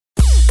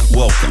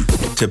Welcome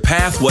to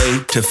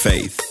Pathway to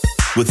Faith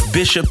with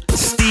Bishop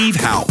Steve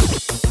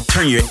Houpe.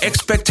 Turn your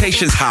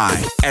expectations high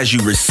as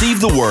you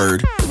receive the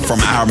word from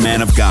our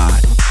man of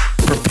God.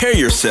 Prepare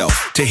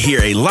yourself to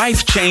hear a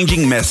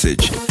life-changing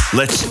message.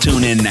 Let's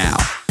tune in now.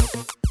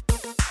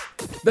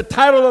 The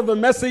title of the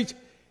message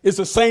is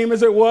the same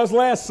as it was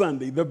last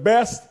Sunday. The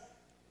best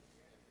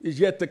is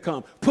yet to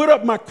come. Put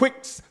up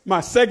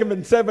my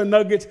segment 7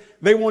 nuggets.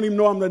 They won't even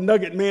know I'm the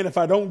nugget man if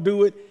I don't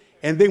do it.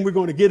 And then we're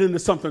going to get into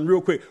something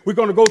real quick. We're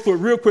going to go through it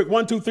real quick.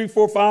 1, 2, 3,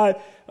 4,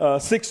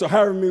 5, 6, or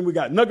however many we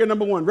got. Nugget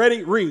number 1.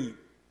 Ready? Read.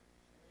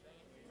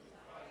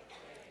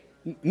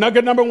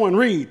 Nugget number 1.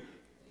 Read.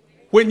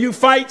 When you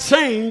fight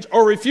change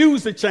or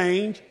refuse to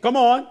change, come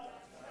on.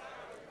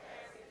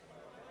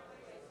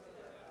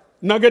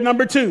 Nugget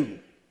number 2.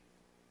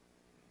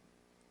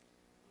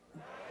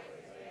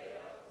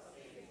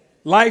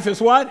 Life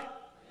is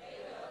what?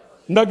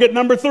 Nugget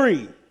number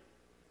 3.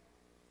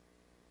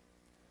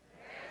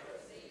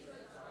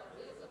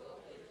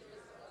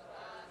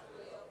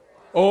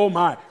 Oh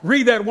my.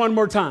 Read that one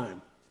more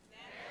time.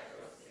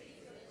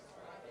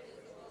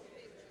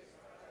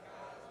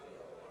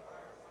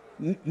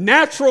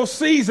 Natural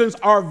seasons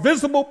are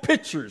visible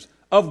pictures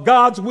of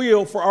God's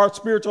will for our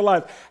spiritual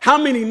life. How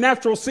many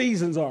natural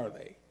seasons are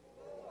they?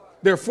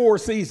 There are 4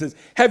 seasons.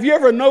 Have you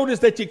ever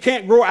noticed that you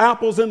can't grow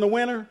apples in the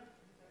winter?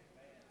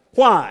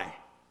 Why?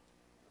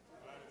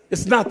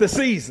 It's not the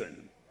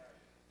season.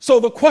 So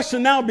the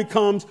question now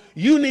becomes,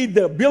 you need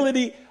the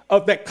ability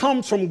that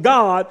comes from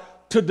God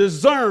to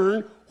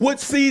discern what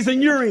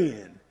season you're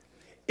in.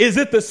 Is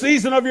it the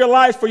season of your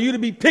life for you to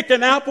be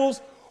picking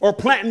apples or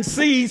planting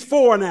seeds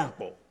for an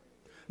apple?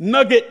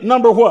 Nugget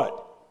number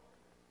what?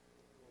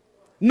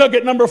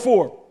 Nugget number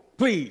 4,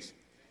 please.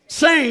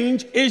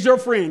 Change is your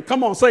friend.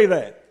 Come on, say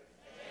that.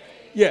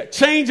 Yeah,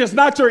 change is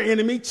not your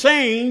enemy.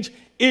 Change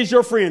is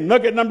your friend.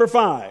 Nugget number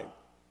 5.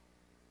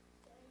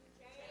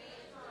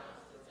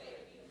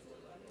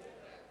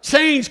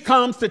 Change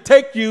comes to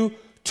take you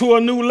to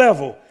a new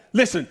level.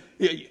 Listen,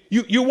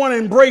 you want to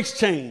embrace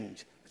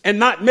change and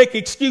not make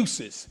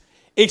excuses.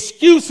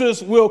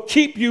 Excuses will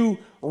keep you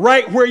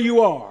right where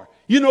you are.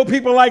 You know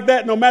people like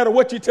that, no matter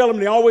what you tell them,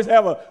 they always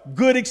have a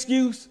good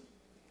excuse.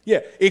 Yeah,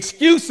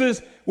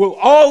 excuses will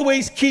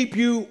always keep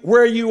you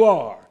where you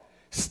are.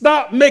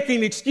 Stop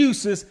making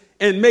excuses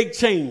and make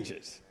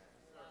changes.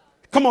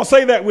 Come on,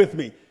 say that with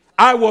me.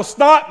 I will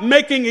stop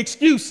making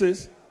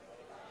excuses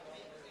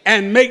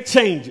and make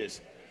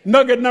changes.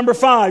 Nugget number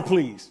 5,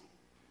 please.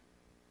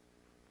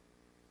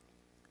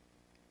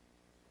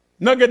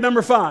 Nugget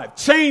number 5.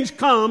 Change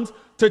comes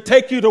to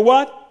take you to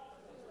what?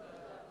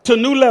 To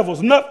new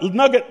levels.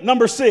 Nugget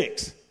number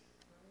 6.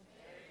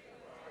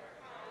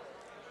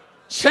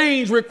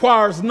 Change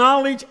requires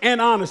knowledge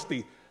and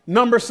honesty.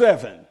 Number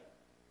 7.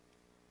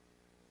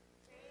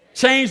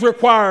 Change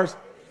requires,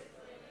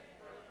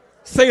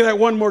 say that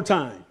one more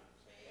time.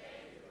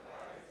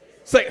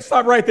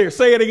 Stop right there.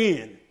 Say it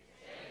again.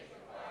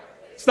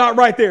 Stop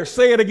right there.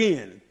 Say it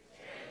again.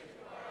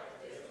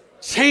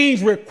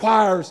 Change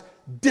requires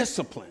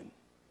discipline.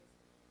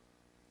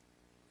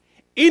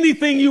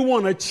 Anything you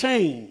want to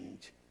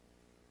change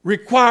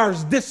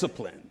requires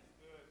discipline.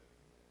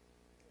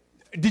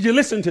 Did you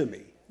listen to me?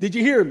 Did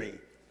you hear me?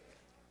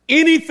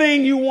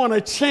 Anything you want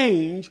to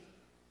change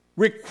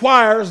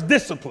requires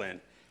discipline.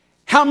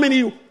 How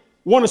many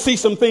want to see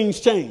some things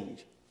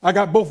change? I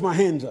got both my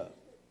hands up.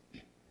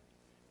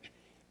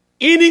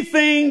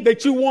 Anything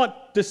that you want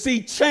to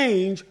see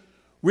change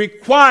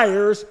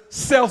requires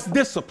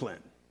self-discipline.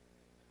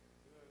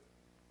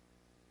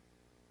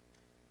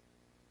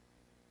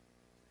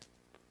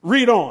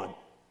 Read on.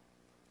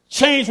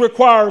 Change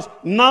requires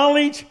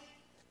knowledge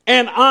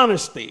and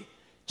honesty.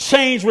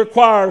 Change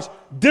requires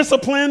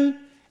discipline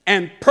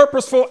and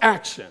purposeful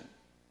action.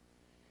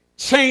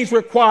 Change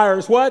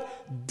requires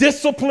what?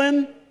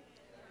 Discipline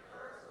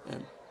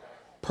and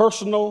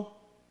personal.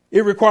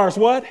 It requires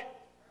what?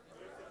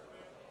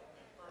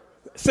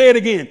 Say it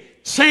again.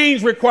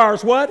 Change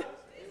requires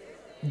what?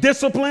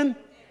 Discipline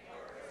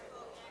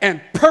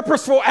and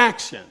purposeful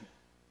action.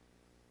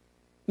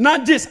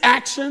 Not just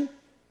action.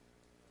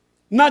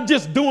 Not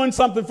just doing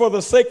something for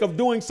the sake of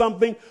doing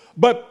something,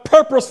 but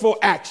purposeful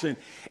action.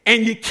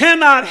 And you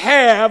cannot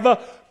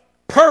have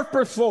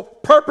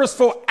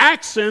purposeful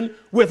action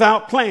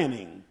without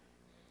planning.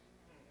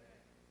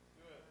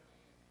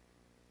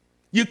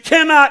 You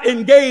cannot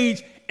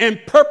engage in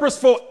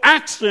purposeful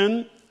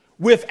action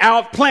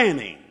without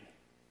planning.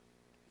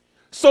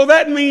 So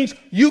that means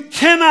you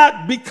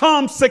cannot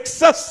become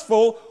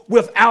successful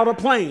without a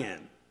plan.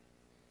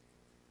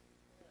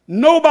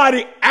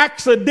 Nobody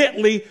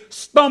accidentally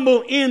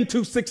stumbled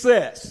into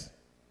success.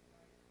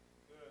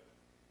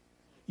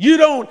 You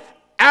don't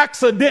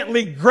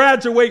accidentally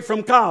graduate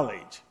from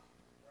college.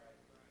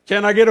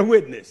 Can I get a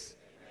witness?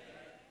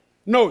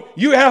 No,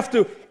 you have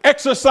to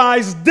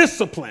exercise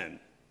discipline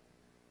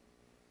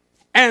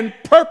and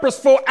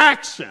purposeful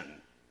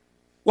action,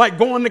 like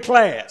going to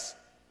class,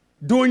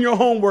 doing your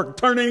homework,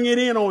 turning it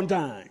in on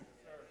time.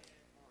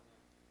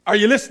 Are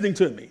you listening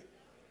to me?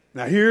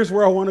 Now, here's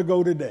where I want to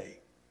go today.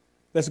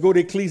 Let's go to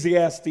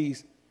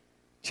Ecclesiastes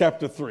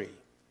chapter 3.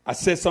 I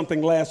said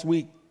something last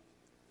week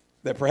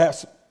that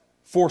perhaps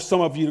forced some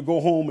of you to go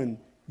home and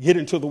get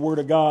into the Word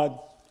of God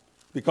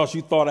because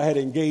you thought I had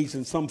engaged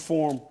in some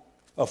form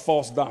of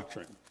false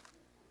doctrine.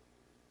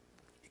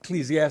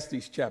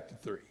 Ecclesiastes chapter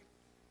 3.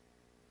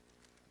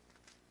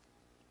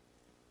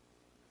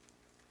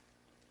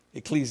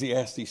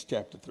 Ecclesiastes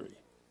chapter 3. If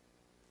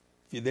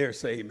you're there,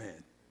 say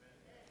amen.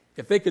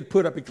 If they could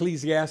put up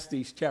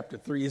Ecclesiastes chapter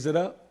 3, is it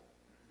up?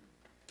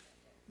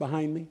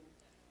 Behind me?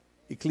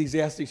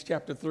 Ecclesiastes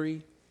chapter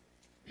 3.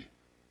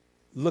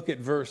 Look at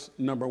verse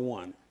number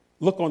 1.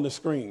 Look on the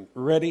screen.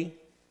 Ready?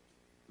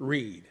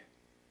 Read.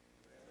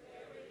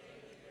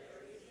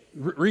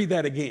 Read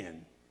that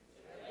again.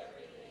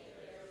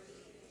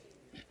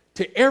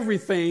 To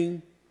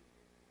everything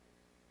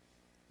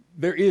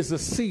there is a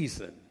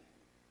season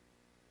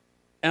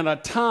and a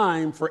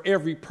time for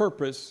every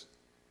purpose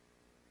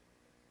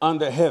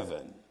under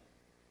heaven.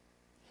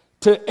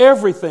 To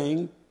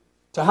everything,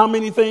 to how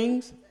many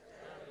things?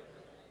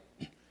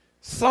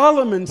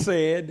 Solomon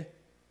said,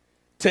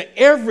 to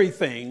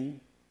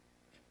everything,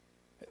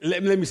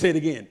 let me say it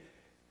again.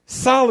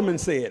 Solomon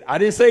said, I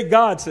didn't say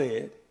God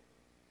said,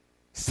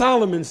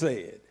 Solomon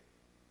said.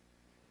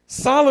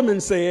 Solomon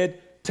said,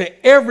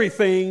 to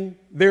everything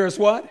there is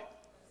what?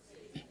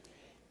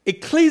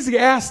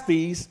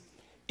 Ecclesiastes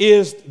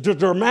is the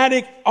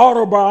dramatic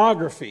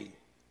autobiography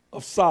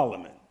of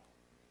Solomon,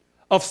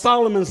 of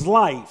Solomon's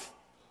life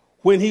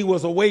when he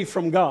was away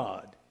from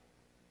God.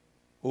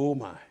 Oh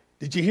my.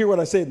 Did you hear what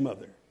I said,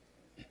 Mother?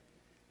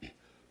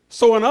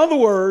 So in other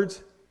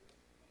words,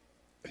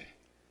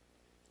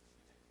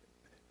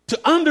 to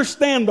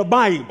understand the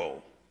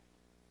Bible,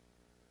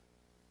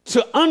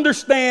 to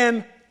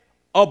understand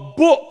a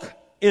book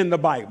in the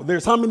Bible,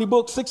 there's how many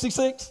books?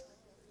 66?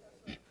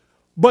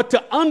 But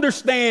to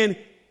understand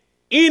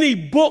any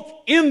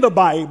book in the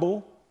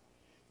Bible,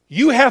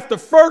 you have to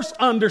first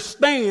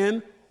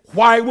understand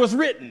why it was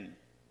written.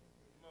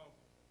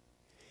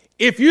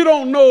 If you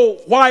don't know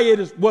why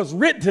it was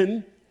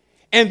written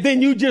and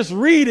then you just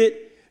read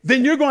it,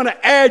 then you're going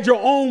to add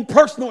your own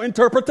personal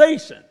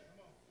interpretation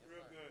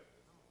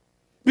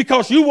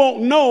because you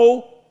won't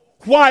know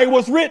why it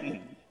was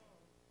written.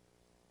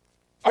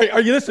 Are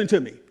you listening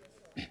to me?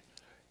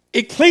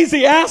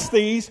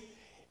 Ecclesiastes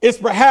is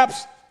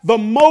perhaps the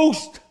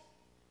most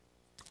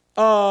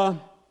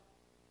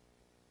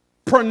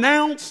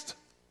pronounced,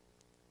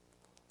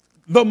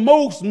 the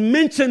most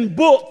mentioned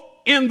book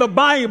in the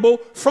Bible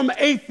from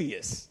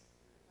atheists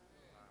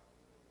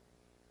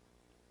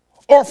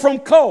or from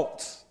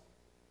cults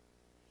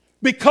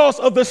because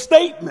of the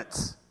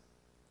statements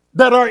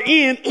that are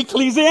in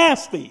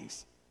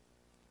Ecclesiastes.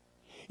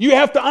 You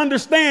have to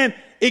understand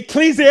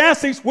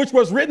Ecclesiastes, which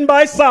was written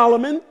by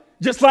Solomon,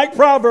 just like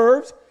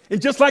Proverbs and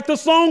just like the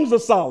Songs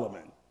of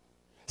Solomon.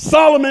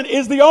 Solomon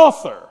is the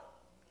author.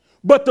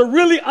 But to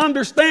really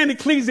understand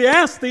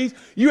Ecclesiastes,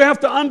 you have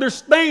to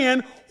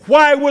understand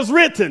why it was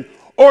written.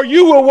 Or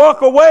you will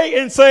walk away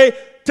and say,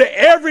 to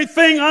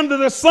everything under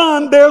the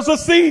sun, there's a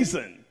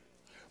season.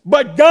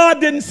 But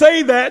God didn't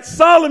say that.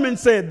 Solomon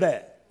said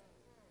that.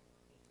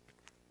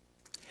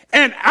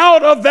 And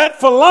out of that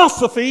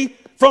philosophy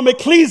from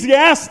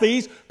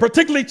Ecclesiastes,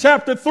 particularly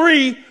chapter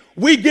 3,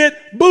 we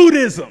get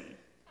Buddhism.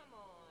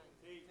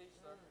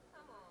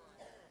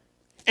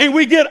 And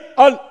we get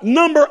a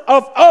number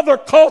of other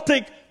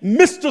cultic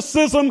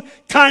mysticism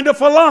kind of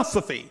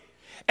philosophy.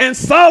 And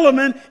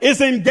Solomon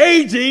is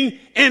engaging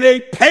in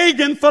a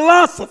pagan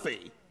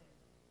philosophy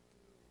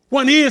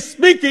when he is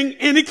speaking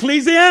in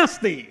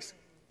Ecclesiastes.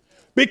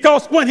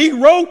 Because when he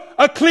wrote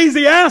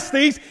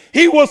Ecclesiastes,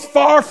 he was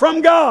far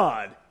from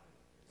God.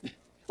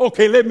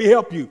 Okay, let me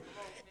help you.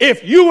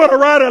 If you were to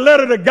write a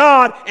letter to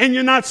God and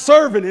you're not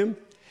serving him,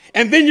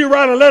 and then you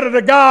write a letter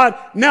to God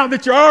now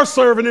that you are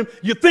serving him,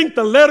 you think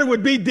the letter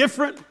would be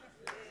different?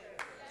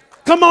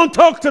 Come on,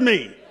 talk to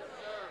me.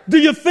 Do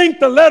you think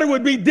the letter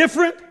would be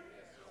different?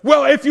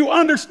 Well, if you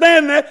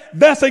understand that,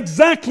 that's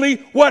exactly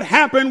what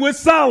happened with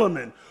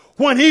Solomon.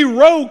 When he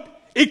wrote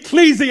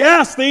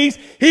Ecclesiastes,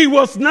 he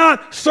was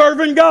not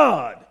serving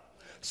God.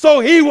 So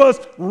he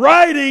was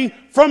writing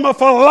from a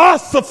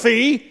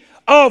philosophy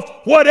of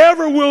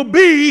whatever will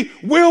be,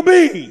 will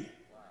be.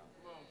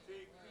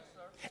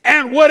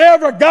 And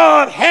whatever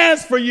God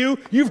has for you,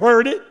 you've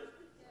heard it,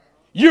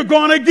 you're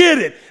going to get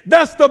it.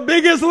 That's the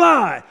biggest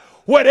lie.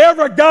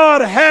 Whatever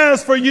God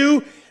has for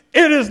you,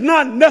 it is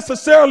not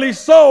necessarily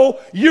so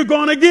you're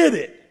going to get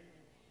it.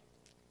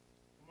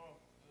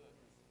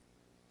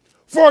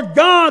 For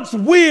God's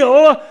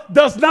will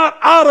does not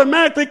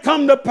automatically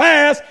come to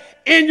pass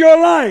in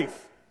your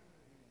life.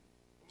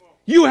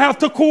 You have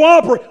to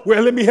cooperate.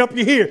 Well, let me help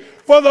you here.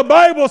 For the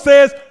Bible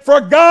says,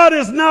 for God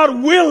is not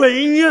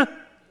willing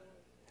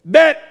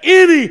that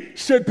any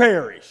should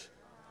perish,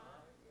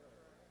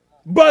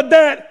 but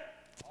that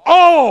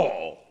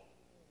all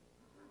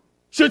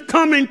should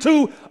come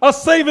into a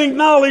saving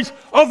knowledge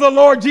of the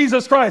Lord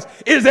Jesus Christ.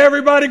 Is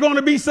everybody going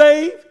to be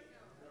saved?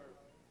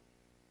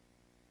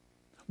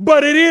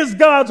 But it is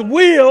God's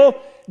will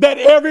that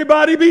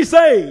everybody be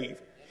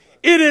saved.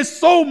 It is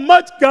so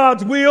much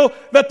God's will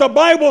that the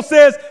Bible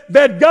says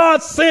that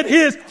God sent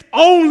his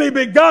only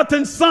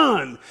begotten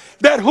Son,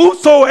 that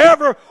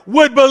whosoever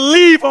would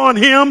believe on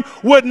him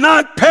would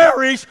not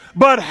perish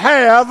but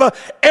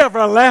have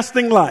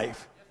everlasting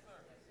life.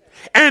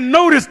 And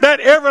notice that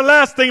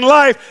everlasting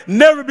life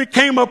never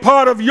became a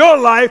part of your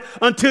life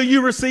until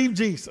you received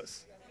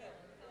Jesus.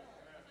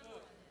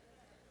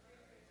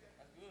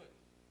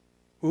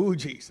 Ooh,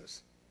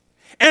 Jesus.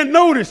 And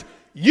notice,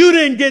 you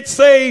didn't get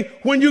saved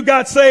when you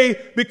got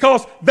saved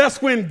because that's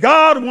when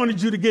God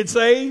wanted you to get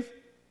saved.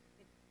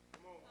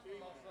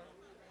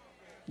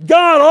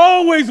 God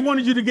always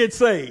wanted you to get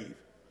saved,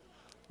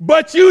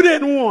 but you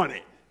didn't want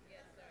it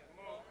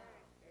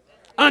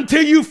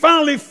until you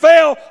finally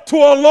fell to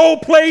a low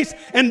place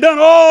and done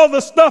all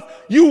the stuff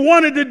you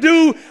wanted to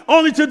do,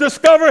 only to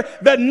discover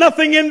that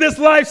nothing in this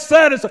life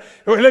satisfies.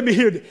 Let me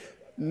hear this.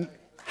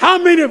 How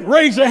many,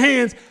 raise your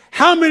hands,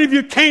 how many of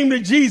you came to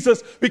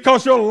Jesus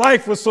because your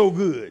life was so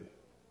good?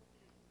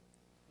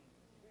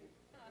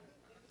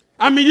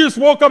 I mean, you just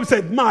woke up and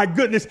said, my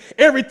goodness,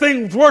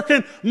 everything's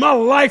working. My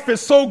life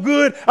is so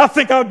good. I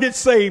think I'll get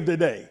saved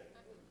today.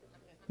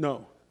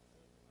 No.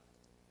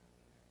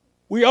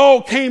 We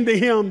all came to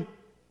him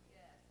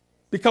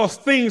because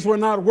things were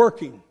not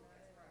working.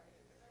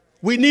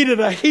 We needed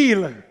a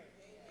healer.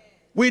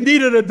 We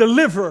needed a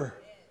deliverer.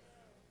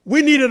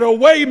 We needed a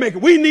way maker.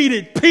 We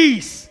needed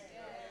peace.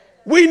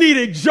 We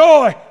needed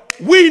joy.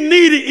 We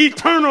needed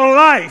eternal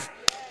life.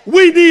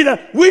 We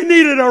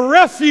needed a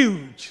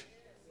refuge.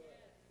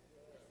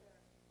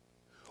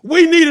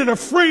 We needed a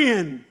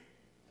friend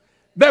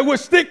that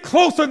would stick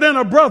closer than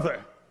a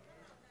brother.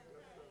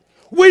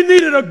 We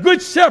needed a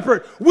good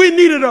shepherd. We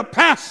needed a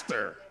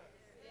pastor.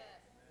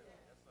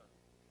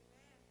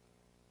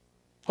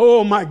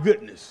 Oh my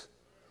goodness.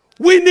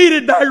 We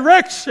needed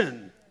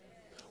direction.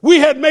 We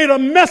had made a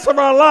mess of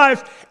our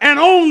lives, and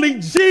only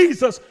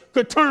Jesus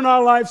could turn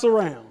our lives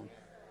around.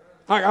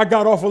 I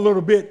got off a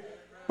little bit,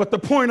 but the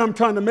point I'm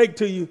trying to make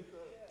to you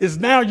is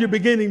now you're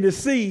beginning to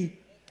see,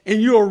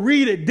 and you'll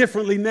read it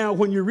differently now.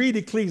 When you read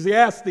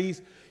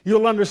Ecclesiastes,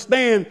 you'll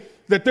understand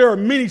that there are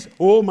many,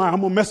 I'm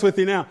going to mess with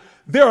you now.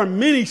 There are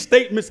many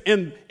statements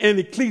in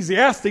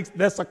Ecclesiastes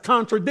that's a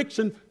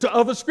contradiction to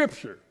other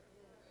scripture.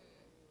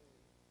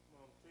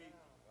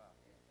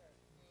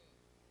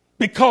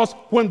 Because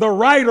when the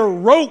writer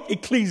wrote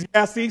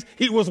Ecclesiastes,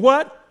 he was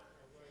what?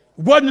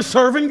 Wasn't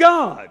serving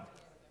God.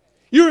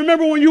 You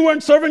remember when you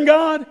weren't serving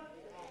God?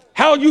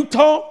 How you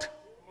talked?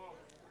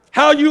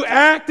 How you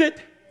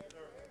acted?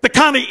 The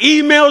kind of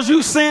emails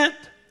you sent?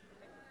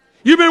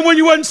 You remember when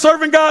you wasn't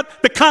serving God?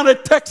 The kind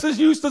of texts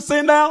you used to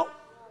send out?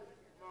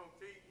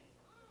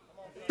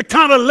 The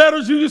kind of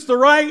letters you used to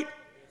write?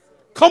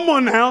 Come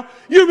on now.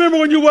 You remember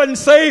when you wasn't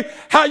saved?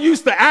 How you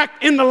used to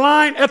act in the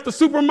line at the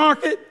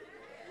supermarket?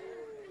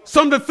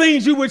 Some of the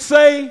things you would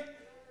say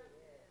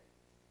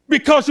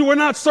because you were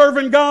not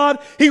serving God.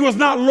 He was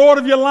not Lord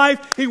of your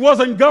life. He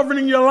wasn't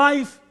governing your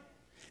life.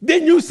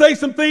 Didn't you say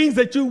some things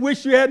that you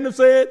wish you hadn't have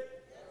said?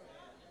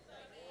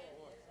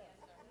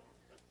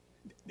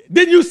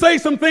 Didn't you say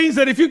some things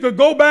that if you could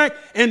go back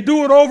and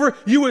do it over,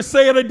 you would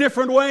say it a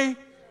different way?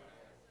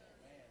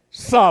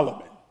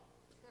 Solomon.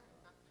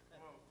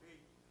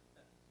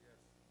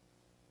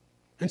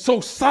 And so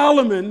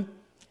Solomon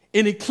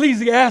in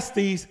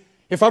Ecclesiastes,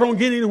 if I don't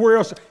get anywhere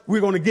else,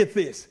 we're going to get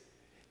this.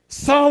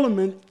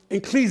 Solomon,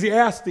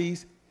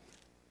 Ecclesiastes,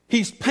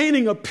 he's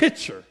painting a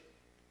picture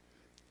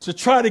to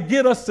try to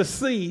get us to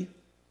see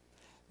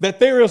that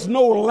there is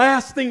no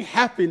lasting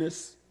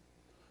happiness,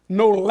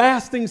 no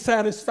lasting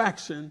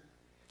satisfaction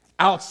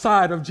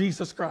outside of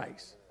Jesus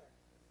Christ.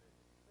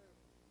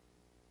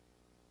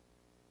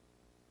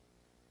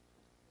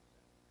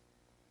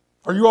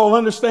 Are you all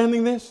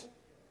understanding this?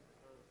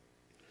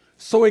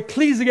 So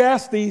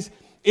Ecclesiastes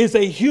is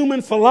a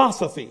human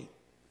philosophy.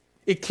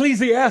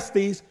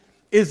 Ecclesiastes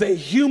is a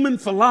human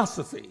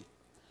philosophy.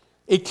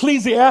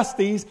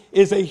 Ecclesiastes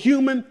is a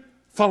human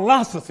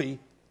philosophy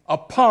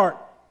apart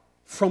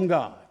from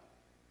God.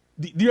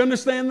 Do you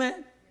understand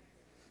that?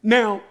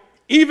 Now,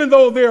 even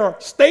though there are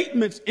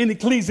statements in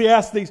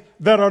Ecclesiastes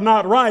that are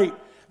not right,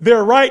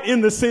 they're right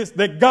in the sense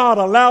that God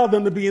allowed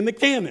them to be in the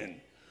canon.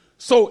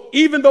 So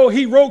even though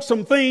he wrote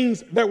some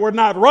things that were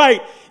not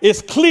right,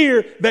 it's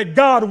clear that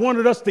God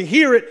wanted us to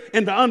hear it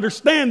and to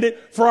understand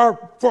it for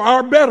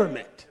our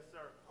betterment.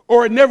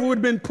 Or it never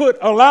would have been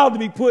allowed to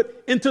be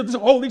put into the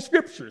Holy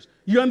Scriptures.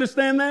 You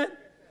understand that?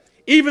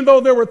 Even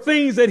though there were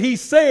things that he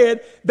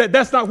said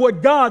that's not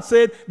what God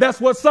said, that's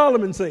what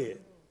Solomon said.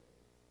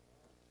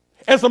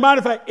 As a matter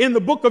of fact, in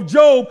the book of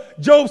Job,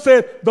 Job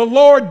said, the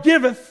Lord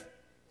giveth.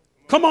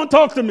 Come on,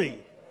 talk to me.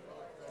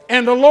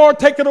 And the Lord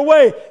take it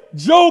away.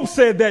 Job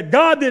said that.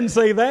 God didn't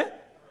say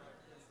that.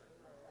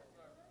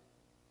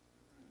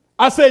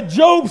 I said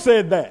Job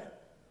said that.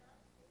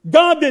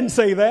 God didn't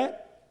say that.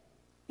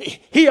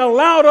 He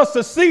allowed us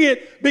to see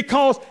it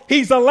because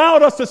he's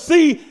allowed us to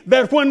see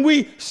that when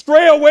we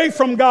stray away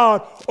from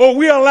God, or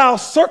we allow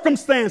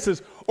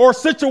circumstances or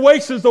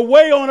situations to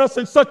weigh on us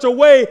in such a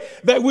way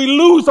that we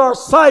lose our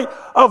sight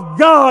of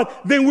God,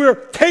 then we're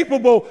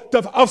capable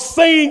of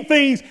saying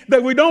things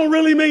that we don't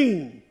really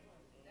mean.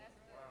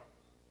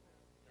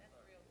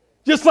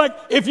 Just like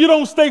if you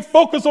don't stay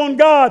focused on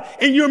God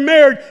in your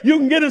marriage, you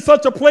can get in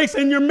such a place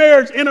in your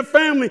marriage, in a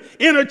family,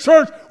 in a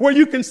church, where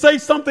you can say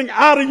something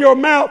out of your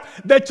mouth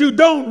that you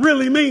don't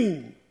really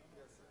mean.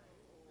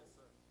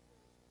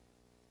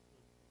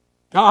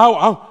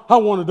 I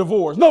want a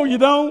divorce. No, you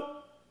don't.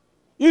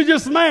 You're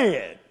just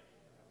mad.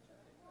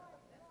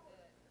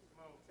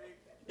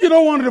 You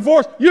don't want a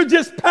divorce. You're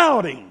just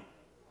pouting.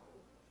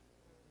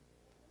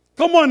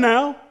 Come on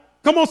now.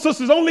 Come on,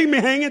 sisters. Don't leave me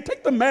hanging.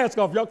 Take the mask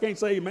off. Y'all can't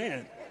say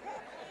amen.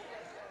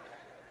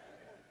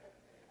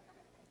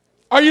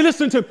 Are you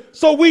listening to me?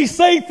 So we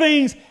say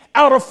things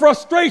out of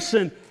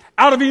frustration,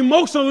 out of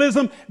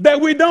emotionalism that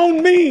we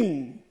don't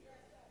mean.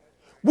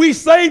 We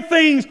say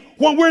things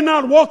when we're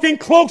not walking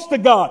close to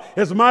God.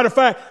 As a matter of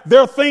fact,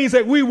 there are things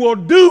that we will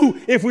do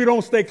if we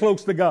don't stay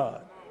close to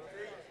God,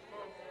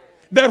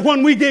 that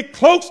when we get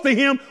close to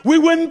him, we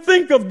wouldn't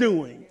think of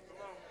doing.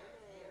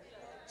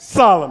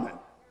 Solomon.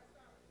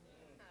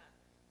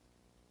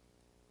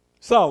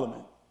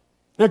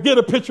 Now get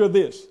a picture of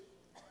this.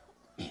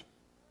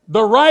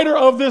 The writer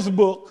of this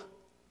book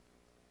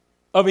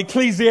of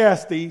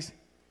Ecclesiastes,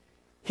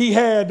 he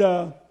had,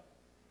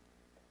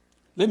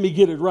 let me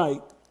get it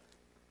right.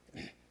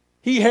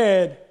 He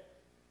had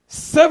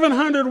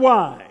 700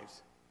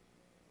 wives.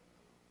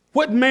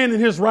 What man in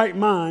his right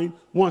mind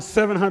wants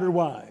 700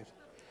 wives?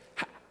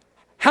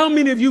 How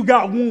many of you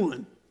got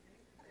one?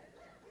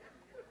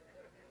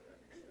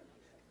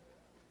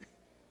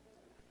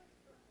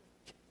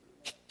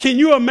 Can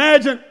you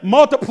imagine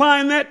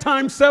multiplying that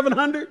times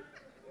 700?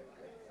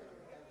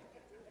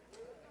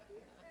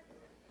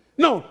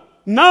 No,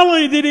 not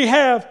only did he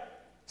have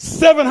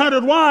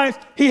 700 wives,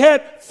 he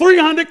had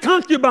 300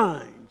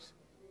 concubines.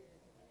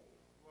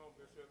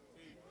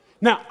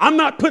 Now, I'm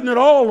not putting it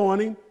all on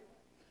him,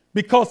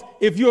 because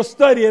if you'll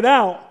study it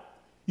out,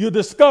 you'll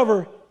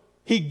discover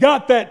he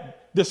got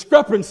that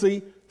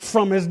discrepancy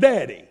from his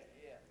daddy.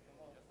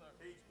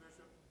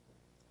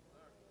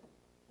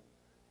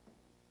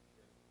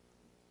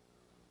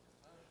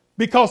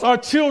 Because our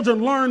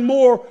children learn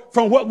more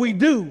from what we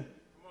do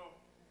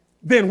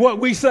than what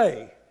we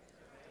say.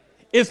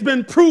 It's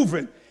been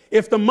proven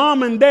if the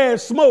mom and dad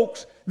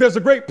smokes, there's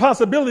a great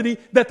possibility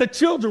that the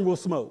children will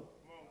smoke.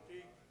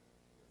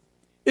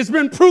 It's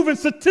been proven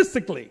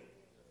statistically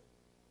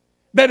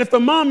that if the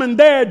mom and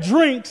dad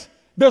drinks,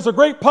 there's a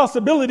great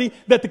possibility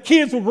that the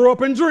kids will grow up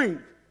and drink.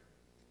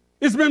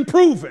 It's been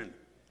proven.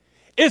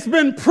 It's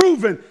been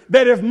proven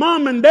that if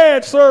mom and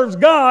dad serves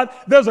God,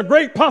 there's a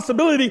great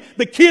possibility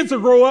the kids will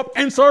grow up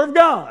and serve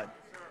God.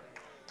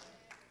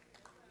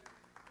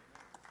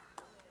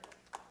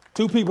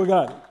 Two people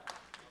got it.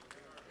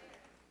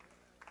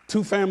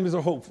 Two families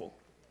are hopeful.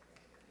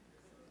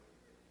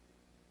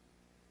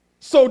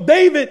 So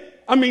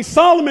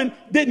Solomon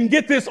didn't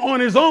get this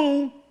on his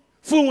own,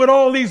 fooling with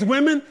all these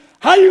women.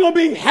 How are you going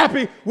to be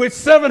happy with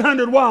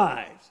 700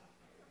 wives?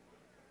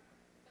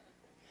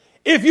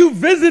 If you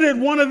visited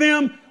one of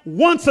them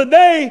once a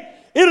day,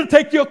 it'll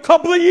take you a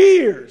couple of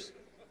years.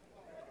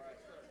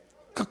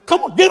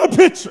 Come on, get a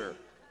picture.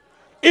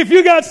 If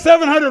you got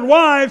 700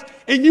 wives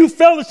and you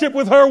fellowship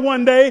with her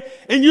one day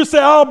and you say,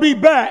 I'll be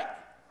back.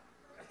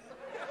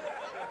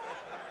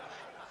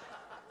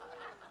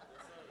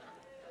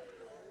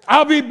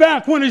 I'll be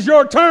back when it's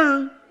your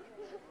turn.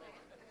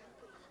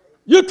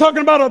 You're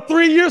talking about a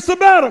 3-year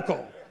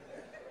sabbatical.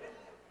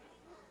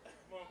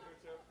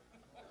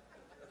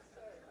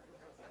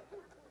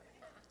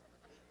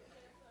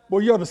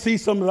 Well, you ought to see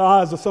some of the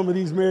eyes of some of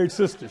these married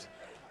sisters.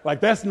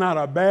 Like, that's not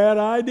a bad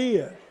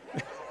idea.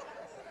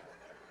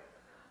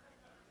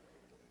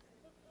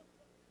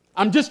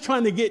 I'm just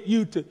trying to get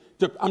you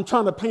I'm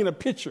trying to paint a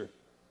picture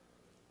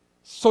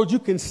so you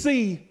can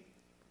see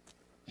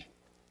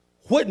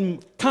what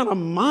kind of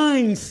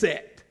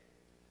mindset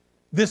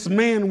this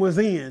man was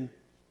in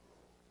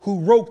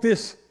who wrote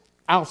this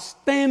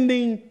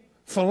outstanding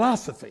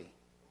philosophy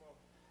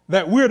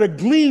that we're to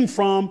glean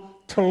from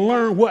to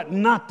learn what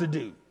not to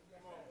do.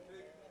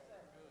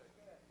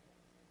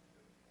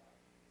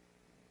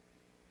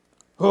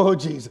 Oh,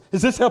 Jesus.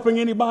 Is this helping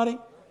anybody?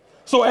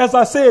 So as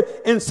I said,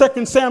 in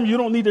 2 Samuel, you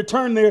don't need to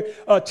turn there,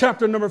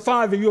 chapter number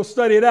 5, and you'll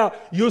study it out.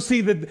 You'll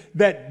see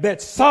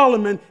that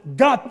Solomon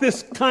got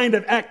this kind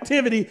of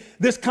activity,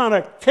 this kind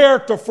of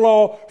character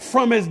flaw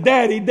from his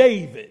daddy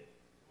David.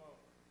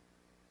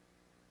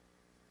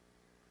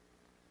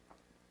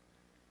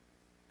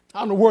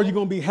 How in the world are you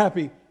going to be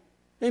happy?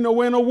 Ain't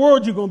nowhere in the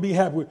world you're going to be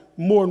happy with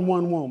more than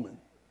one woman.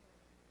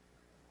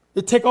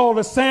 It take all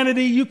the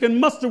sanity you can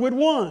muster with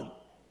one.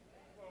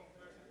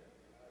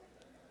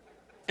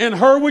 And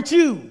her with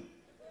you.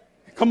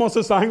 Come on,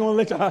 sister, I ain't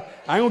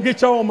gonna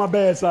get y'all on my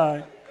bad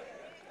side.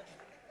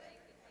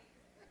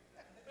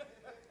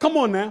 Come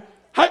on now.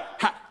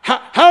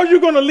 How are you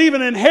going to leave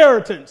an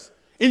inheritance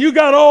and you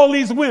got all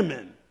these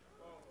women?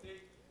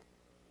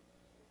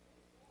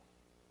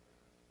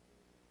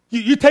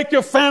 You take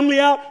your family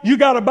out, you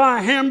got to buy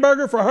a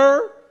hamburger for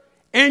her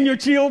and your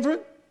children.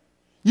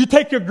 You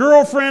take your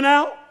girlfriend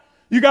out,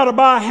 you got to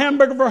buy a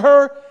hamburger for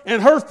her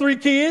and her 3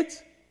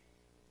 kids.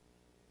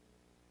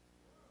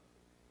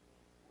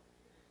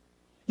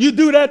 You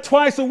do that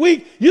twice a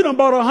week, you done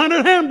bought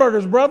 100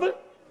 hamburgers, brother.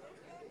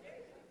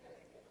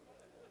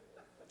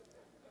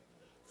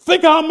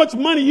 Think how much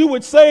money you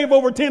would save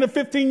over 10 or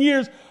 15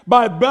 years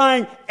by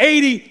buying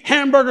 80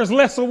 hamburgers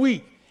less a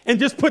week and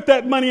just put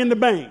that money in the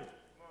bank.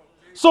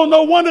 So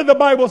no wonder the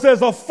Bible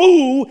says a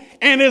fool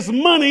and his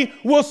money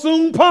will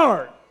soon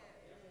part.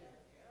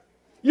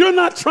 You're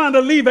not trying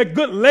to leave a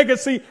good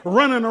legacy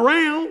running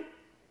around.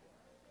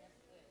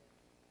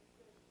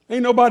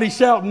 Ain't nobody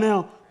shouting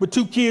now but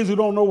 2 kids who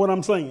don't know what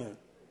I'm saying.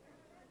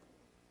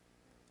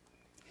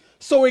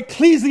 So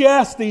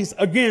Ecclesiastes,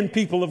 again,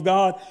 people of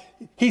God,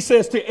 he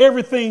says to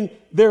everything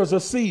there's a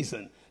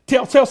season.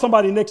 Tell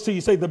somebody next to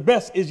you, say the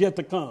best is yet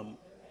to come.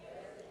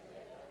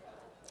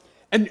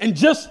 And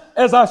just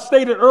as I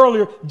stated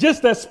earlier,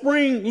 just as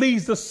spring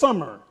leads to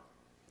summer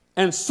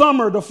and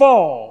summer to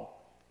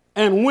fall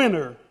and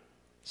winter,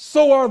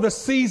 so are the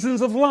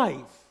seasons of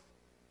life.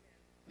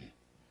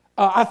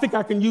 I think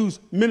I can use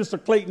Minister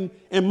Clayton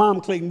and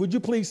Mom Clayton. Would you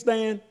please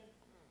stand?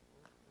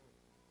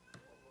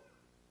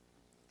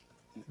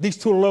 These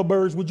 2 little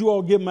birds, would you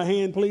all give them a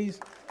hand, please?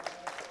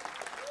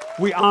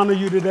 We honor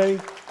you today.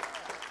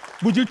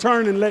 Would you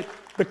turn and let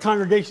the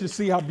congregation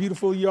see how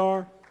beautiful you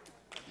are?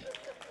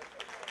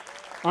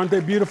 Aren't they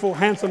beautiful,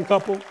 handsome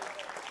couple?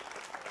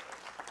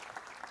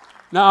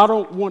 Now, I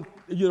don't want,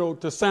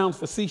 to sound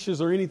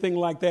facetious or anything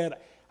like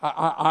that.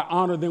 I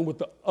honor them with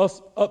the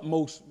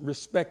utmost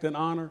respect and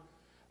honor.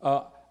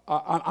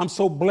 I'm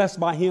so blessed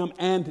by him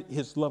and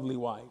his lovely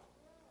wife.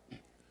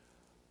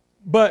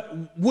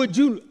 But would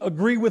you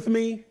agree with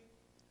me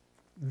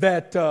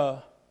that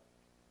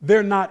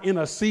they're not in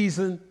a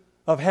season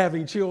of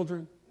having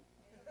children?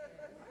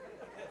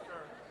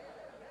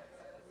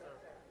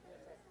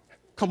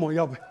 Come on,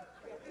 y'all.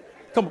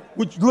 Come on.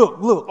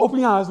 Look. Open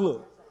your eyes,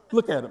 look.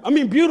 Look at them. I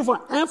mean, beautiful,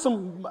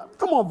 handsome,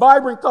 come on,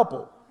 vibrant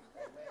couple.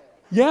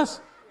 Yes?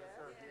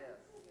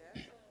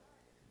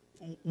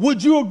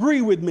 Would you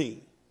agree with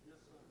me?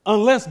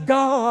 Unless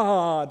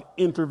God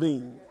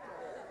intervened,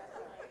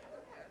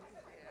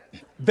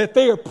 that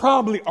they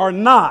probably are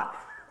not.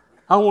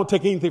 I won't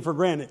take anything for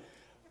granted.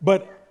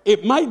 But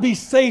it might be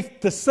safe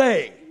to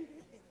say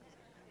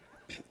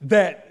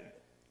that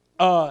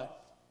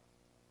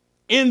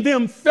in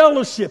them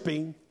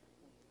fellowshipping,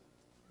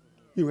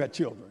 you got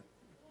children.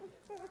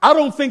 I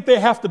don't think they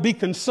have to be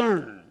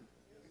concerned.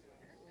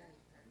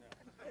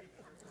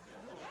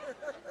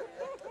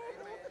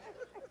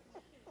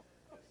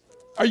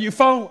 Are you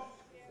following?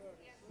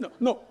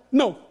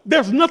 No.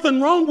 There's nothing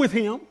wrong with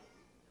him.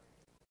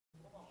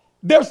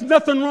 There's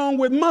nothing wrong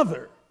with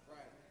mother.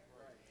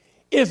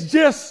 It's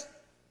just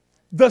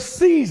the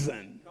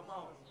season.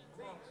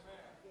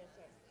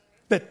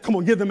 Come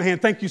on, give them a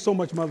hand. Thank you so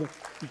much, mother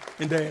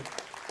and dad.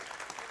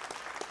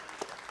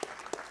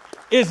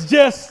 It's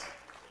just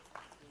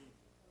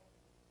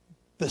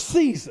the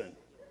season.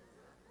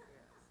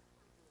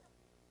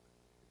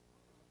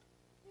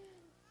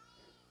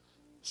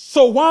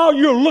 So while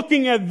you're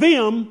looking at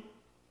them,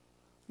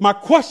 my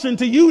question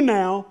to you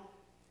now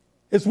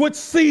is, what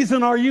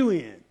season are you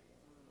in?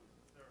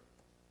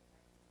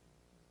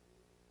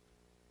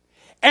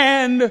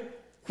 And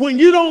when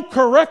you don't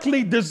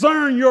correctly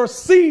discern your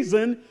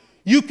season,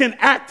 you can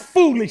act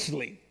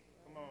foolishly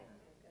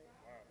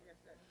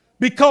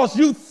because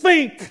you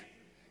think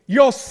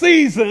your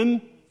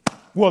season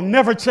will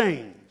never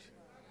change.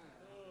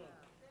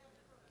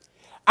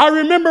 I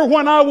remember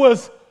when I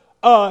was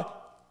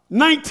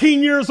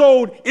 19 years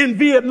old in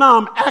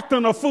Vietnam,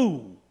 acting a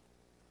fool,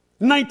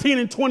 19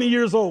 and 20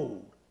 years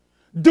old,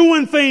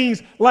 doing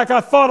things like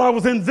I thought I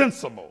was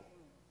invincible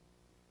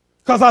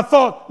because I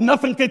thought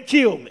nothing could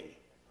kill me,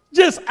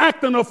 just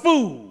acting a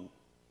fool.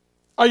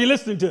 Are you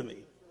listening to me?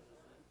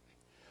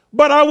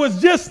 But I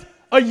was just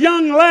a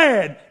young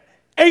lad,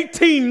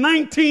 18,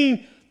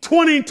 19,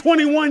 20,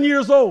 21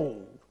 years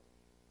old.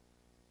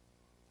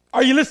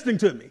 Are you listening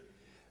to me?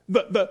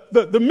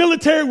 The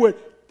military would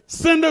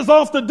send us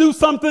off to do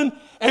something,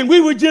 and we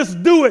would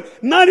just do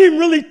it, not even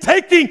really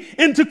taking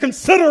into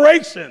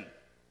consideration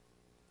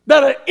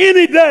that at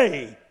any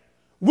day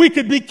we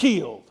could be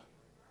killed.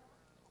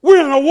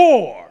 We're in a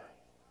war.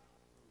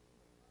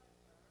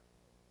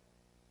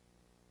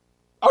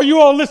 Are you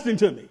all listening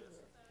to me?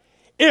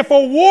 If a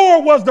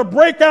war was to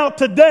break out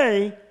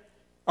today,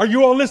 are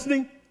you all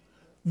listening?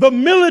 The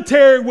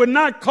military would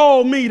not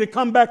call me to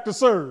come back to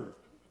serve.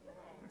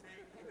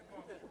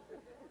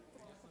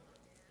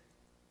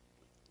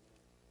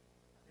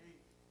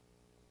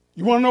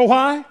 You want to know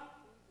why?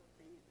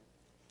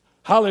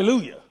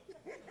 Hallelujah.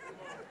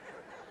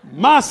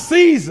 My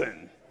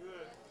season.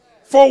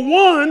 For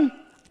one,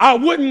 I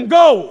wouldn't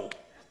go.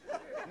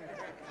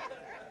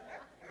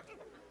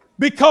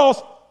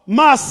 Because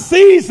my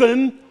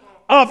season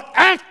of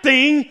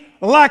acting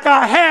like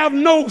I have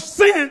no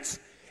sense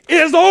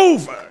is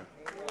over.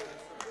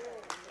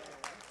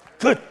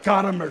 Good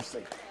God of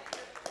mercy.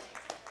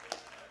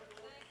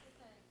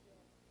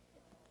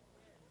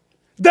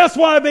 That's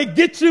why they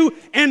get you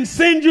and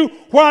send you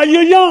while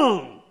you're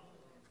young.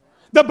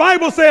 The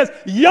Bible says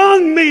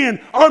young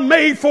men are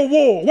made for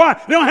war. Why?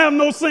 They don't have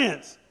no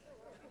sense.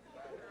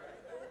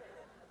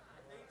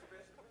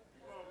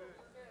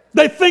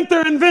 They think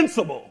they're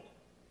invincible.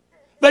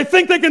 They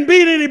think they can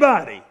beat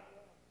anybody.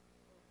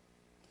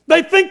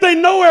 They think they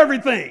know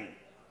everything.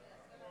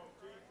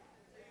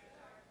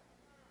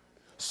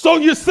 So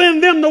you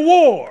send them to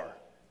war.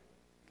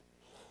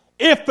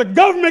 If the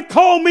government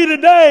called me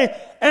today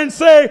and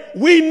say,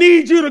 we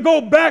need you to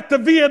go back to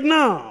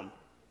Vietnam,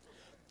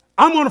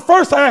 I'm going to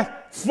first ask,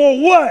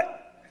 for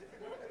what?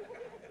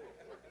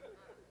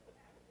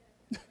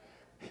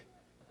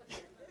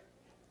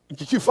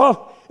 Did you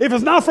follow? If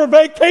it's not for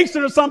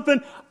vacation or something,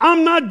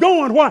 I'm not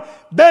going. Why?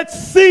 That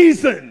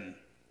season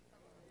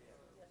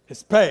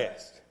is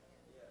past.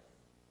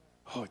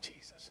 Oh,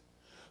 Jesus.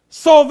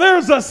 So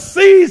there's a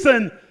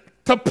season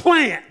to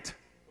plant.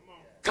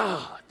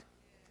 God.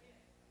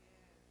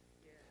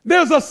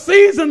 There's a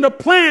season to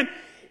plant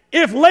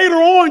if later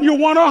on you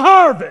want to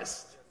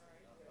harvest.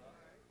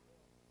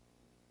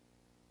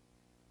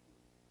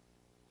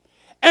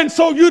 And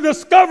so you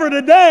discover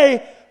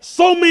today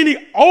so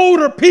many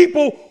older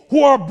people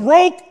who are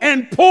broke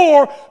and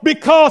poor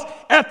because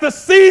at the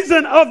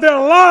season of their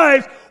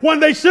lives when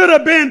they should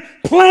have been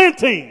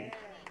planting,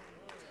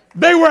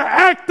 they were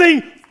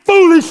acting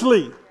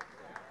foolishly.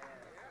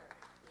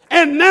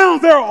 And now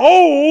they're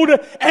old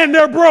and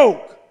they're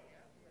broke.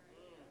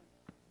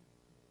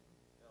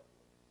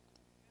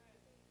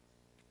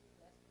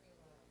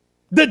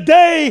 The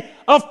day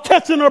of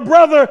catching a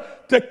brother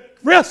to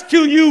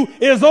rescue you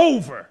is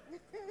over.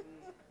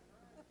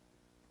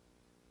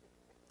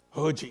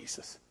 Oh,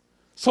 Jesus.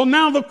 So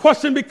now the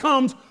question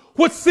becomes,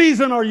 what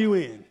season are you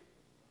in?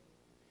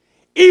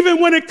 Even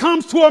when it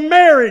comes to a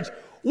marriage,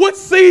 what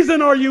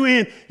season are you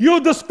in? You'll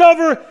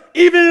discover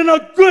even in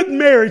a good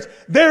marriage,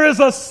 there is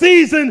a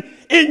season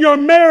in your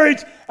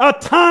marriage, a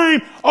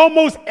time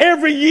almost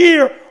every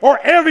year or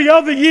every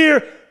other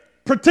year,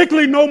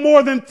 particularly no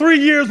more than 3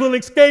 years will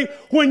escape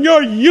when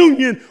your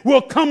union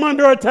will come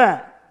under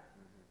attack.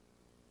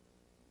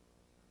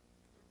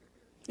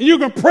 And you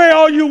can pray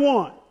all you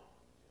want.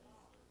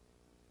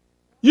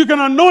 You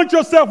can anoint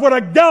yourself with a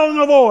gallon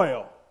of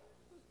oil.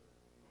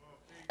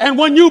 And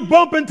when you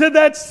bump into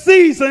that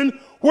season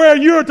where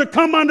you're to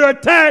come under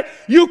attack,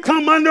 you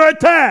come under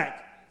attack.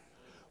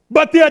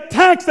 But the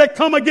attacks that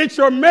come against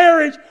your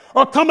marriage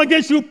or come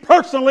against you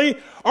personally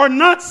are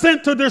not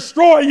sent to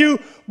destroy you,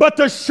 but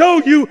to show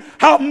you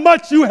how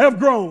much you have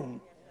grown.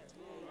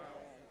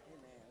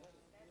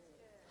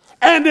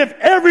 And if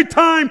every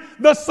time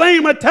the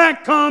same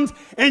attack comes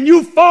and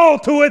you fall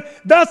to it,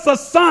 that's a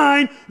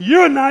sign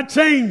you're not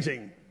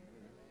changing.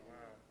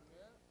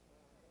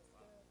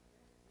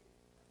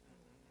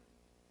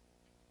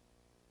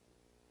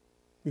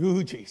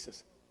 Ooh,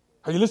 Jesus.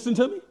 Are you listening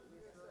to me?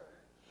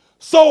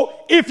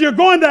 So if you're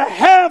going to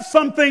have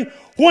something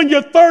when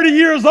you're 30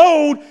 years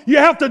old, you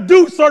have to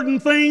do certain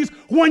things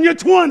when you're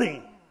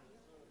 20.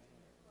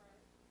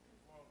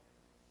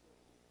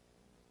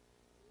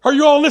 Are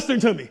you all listening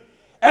to me?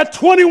 At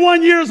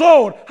 21 years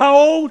old, how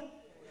old?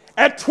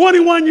 At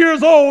 21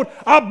 years old,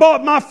 I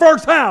bought my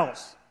first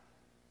house.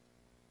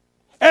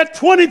 At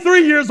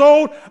 23 years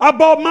old, I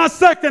bought my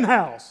second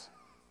house.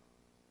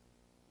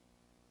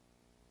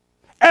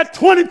 At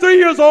 23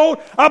 years old,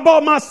 I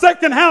bought my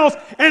second house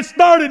and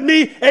started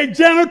me a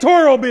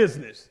janitorial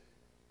business.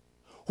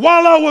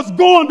 While I was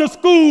going to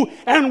school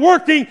and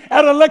working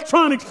at an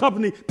electronics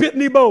company,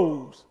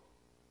 pt.2.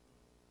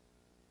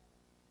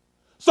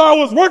 So I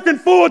was working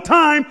full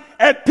time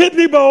at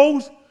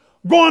pt.2,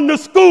 going to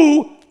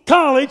school,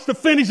 college to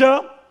finish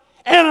up,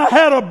 and I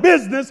had a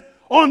business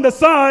on the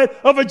side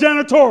of a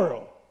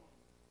janitorial.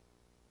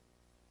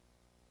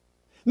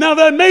 Now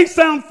that may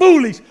sound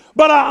foolish,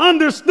 but I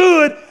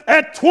understood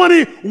at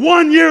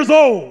 21 years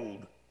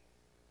old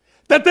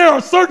that there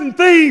are certain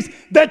things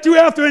that you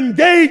have to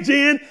engage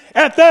in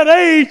at that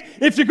age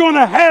if you're going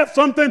to have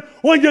something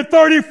when you're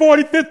 30,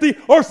 40, 50,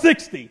 or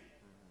 60.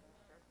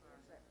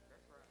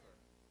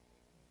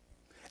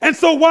 And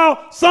so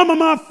while some of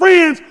my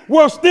friends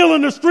were still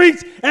in the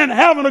streets and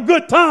having a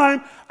good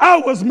time, I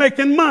was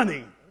making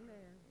money.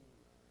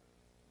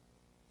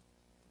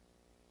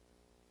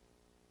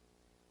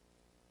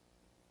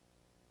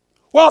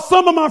 While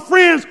some of my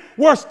friends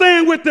were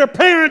staying with their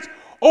parents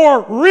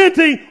or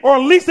renting or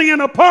leasing an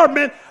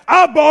apartment,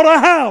 I bought a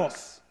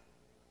house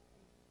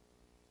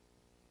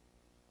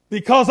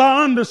because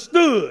I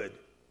understood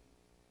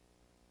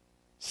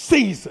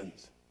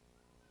seasons.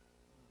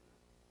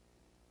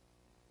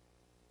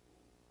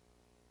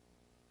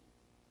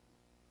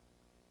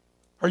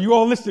 Are you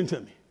all listening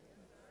to me?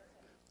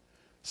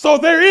 So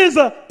there is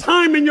a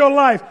time in your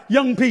life,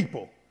 young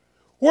people,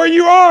 where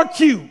you are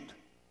cute.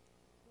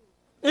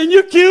 And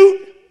you're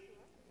cute.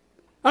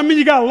 I mean,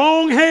 you got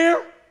long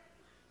hair.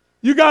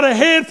 You got a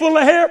head full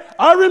of hair.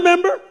 I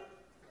remember.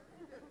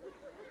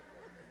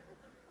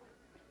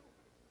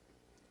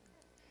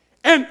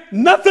 And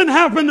nothing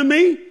happened to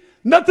me.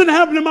 Nothing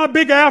happened to my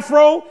big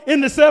afro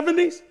in the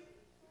 70s.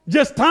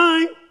 Just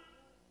time.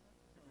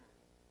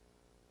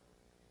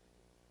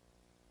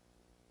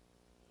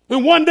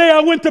 And one day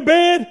I went to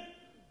bed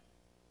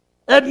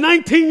at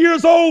 19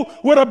 years old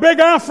with a big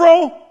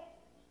afro.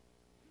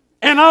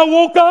 And I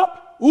woke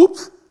up.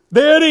 Oops,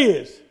 there it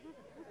is.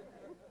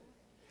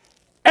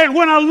 And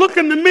when I look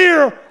in the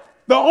mirror,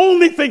 the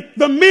only thing,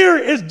 the mirror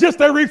is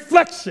just a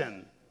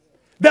reflection.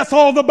 That's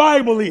all the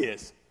Bible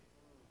is.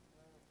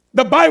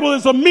 The Bible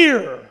is a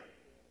mirror.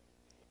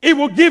 It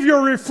will give you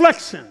a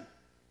reflection.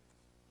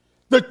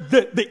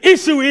 The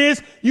issue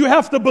is you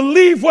have to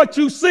believe what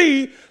you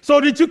see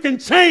so that you can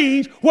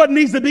change what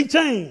needs to be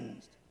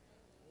changed.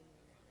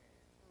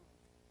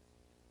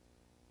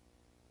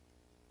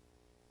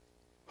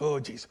 Oh,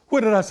 jeez.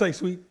 What did I say,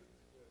 sweet?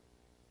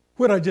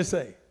 What did I just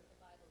say?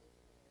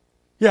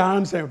 Yeah, I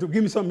understand.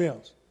 Give me something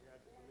else.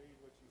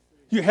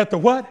 You have to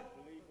what?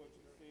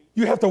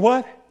 You have to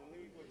what?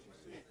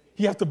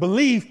 You have to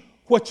believe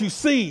what you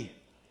see.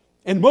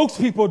 And most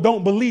people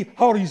don't believe.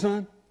 How old are you,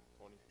 son?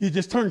 You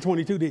just turned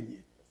 22, didn't you?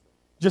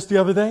 Just the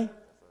other day?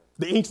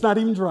 The ink's not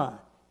even dry.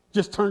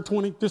 Just turned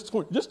 20. Just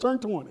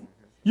turned 20.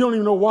 You don't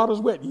even know water's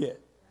wet yet.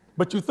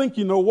 But you think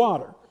you know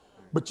water.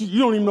 But you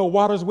don't even know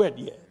water's wet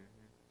yet.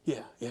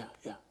 Yeah.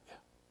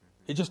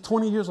 You're just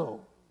 20 years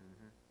old.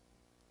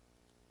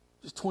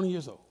 Just 20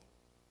 years old.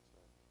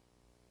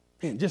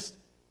 Man,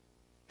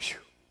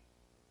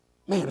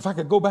 man, if I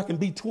could go back and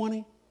be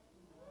 20.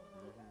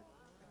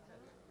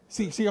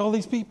 See all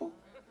these people?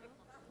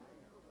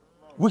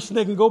 Wishing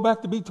they can go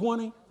back to be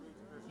 20.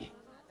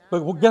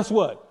 But well, guess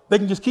what? They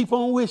can just keep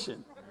on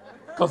wishing.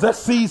 Because that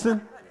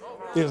season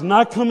is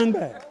not coming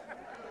back.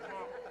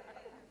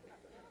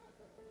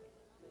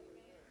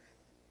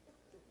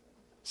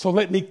 So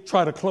let me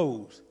try to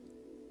close.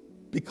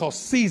 Because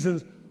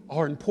seasons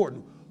are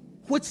important.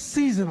 What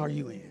season are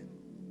you in?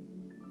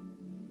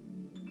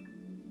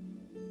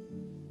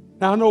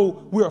 Now, I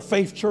know we're a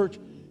faith church.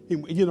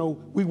 You know,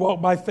 we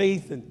walk by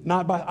faith and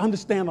not by. I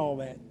understand all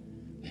that.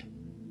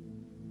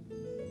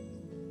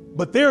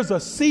 But there's a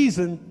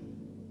season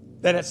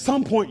that at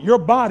some point your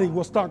body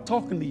will start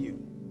talking to you.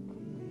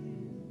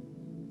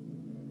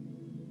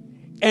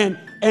 And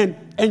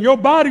your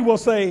body will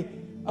say,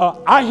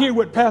 I hear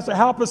what Pastor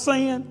Houpe is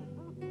saying.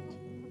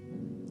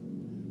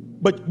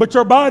 But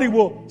your body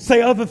will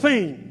say other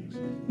things.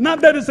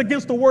 Not that it's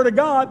against the word of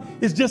God.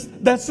 It's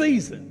just that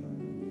season.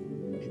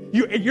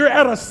 You're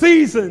at a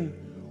season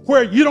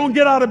where you don't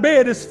get out of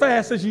bed as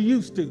fast as you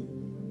used to.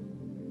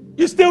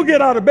 You still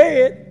get out of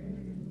bed.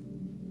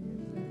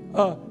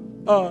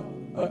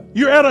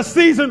 You're at a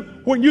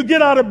season when you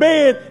get out of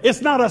bed,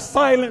 it's not a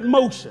silent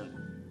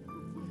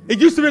motion. It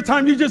used to be a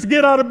time you just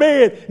get out of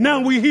bed.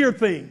 Now we hear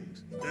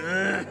things.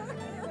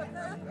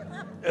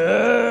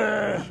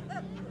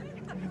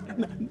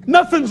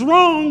 Nothing's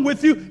wrong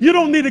with you. You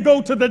don't need to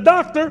go to the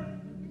doctor.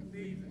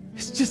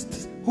 It's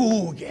just,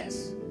 oh,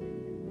 yes.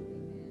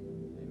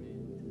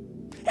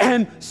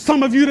 And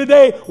some of you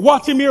today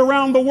watching me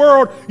around the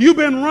world, you've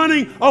been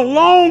running a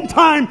long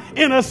time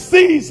in a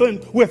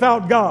season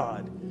without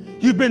God.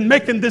 You've been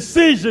making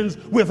decisions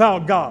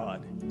without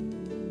God.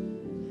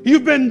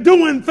 You've been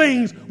doing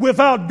things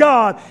without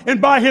God. And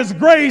by His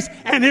grace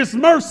and His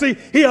mercy,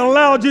 He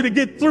allowed you to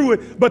get through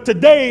it. But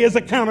today is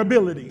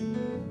accountability.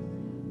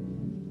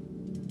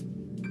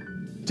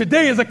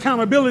 Today is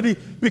accountability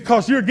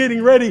because you're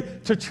getting ready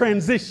to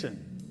transition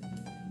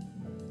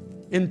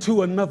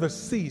into another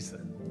season.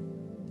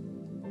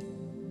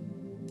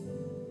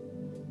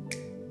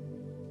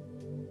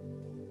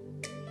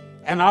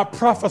 And I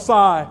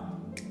prophesy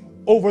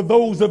over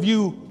those of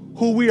you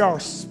who we are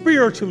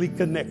spiritually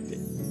connected.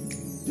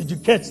 Did you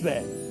catch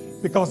that?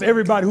 Because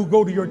everybody who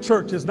go to your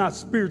church is not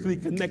spiritually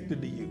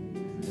connected to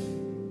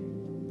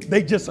you.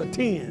 They just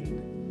attend.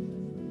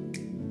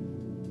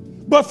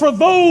 But for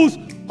those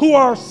who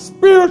are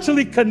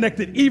spiritually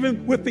connected,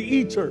 even with the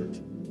E-Church,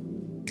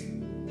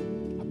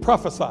 I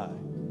prophesy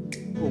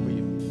over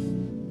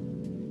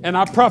you. And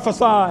I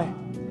prophesy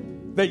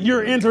that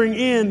you're entering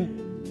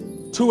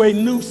into a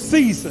new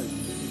season.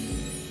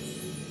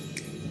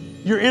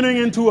 You're entering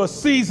into a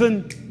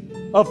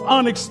season of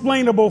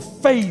unexplainable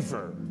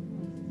favor.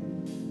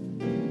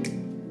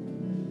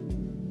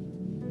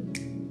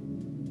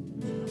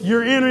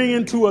 You're entering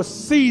into a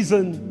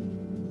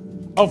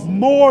season of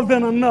more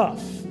than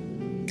enough.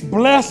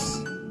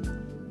 Blessed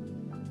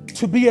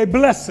to be a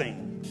blessing.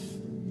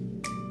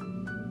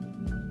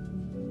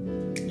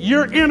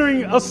 You're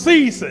entering a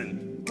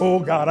season. Oh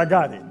God, I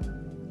got it.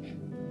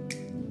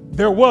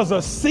 There was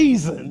a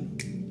season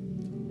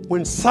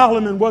when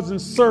Solomon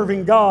wasn't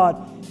serving God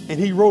and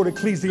he wrote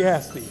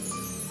Ecclesiastes.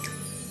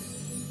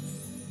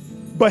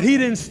 But he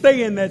didn't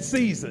stay in that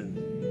season.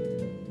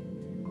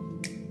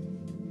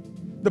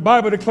 The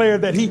Bible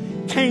declared that he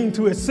came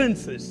to his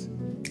senses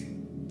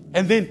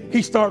and then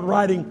he started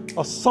writing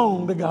a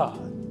song to God.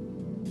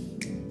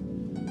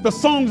 The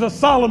Songs of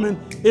Solomon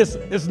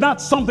is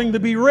not something to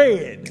be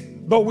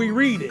read, but we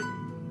read it.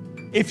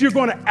 If you're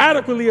going to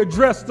adequately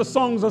address the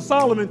Songs of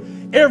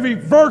Solomon, every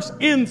verse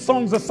in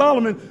Songs of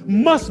Solomon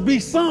must be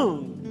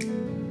sung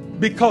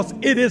because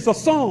it is a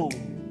song.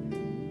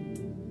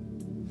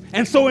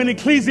 And so in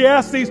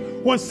Ecclesiastes,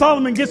 when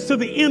Solomon gets to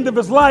the end of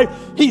his life,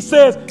 he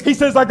says,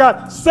 I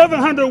got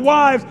 700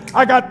 wives,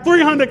 I got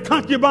 300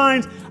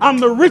 concubines, I'm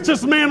the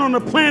richest man on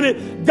the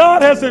planet.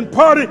 God has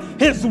imparted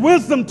his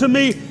wisdom to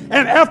me.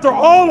 And after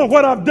all of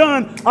what I've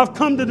done, I've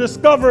come to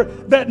discover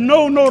that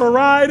no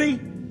notoriety,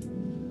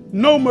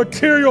 no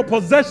material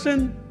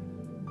possession,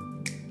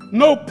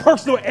 no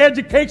personal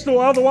educational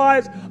or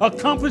otherwise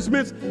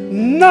accomplishments,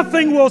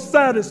 nothing will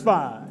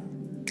satisfy.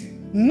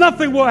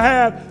 Nothing will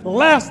have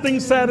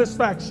lasting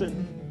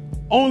satisfaction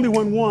only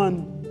when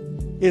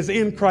one is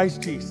in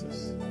Christ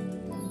Jesus.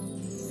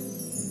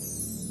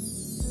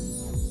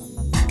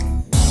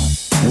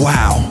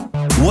 Wow,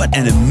 what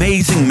an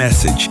amazing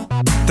message.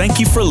 Thank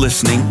you for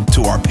listening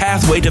to our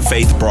Pathway to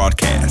Faith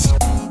broadcast.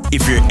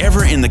 If you're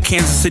ever in the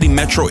Kansas City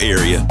metro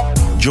area,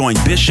 join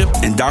Bishop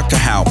and Dr.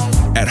 Houpe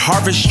at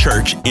Harvest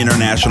Church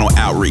International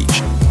Outreach,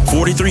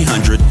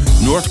 4300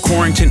 North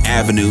Corrington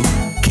Avenue,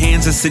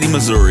 Kansas City,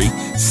 Missouri,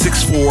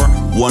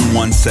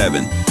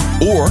 64117.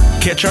 Or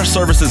catch our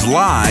services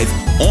live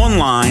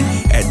online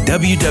at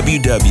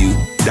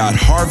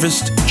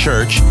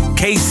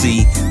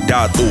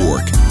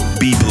www.harvestchurchkc.org.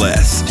 Be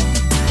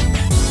blessed.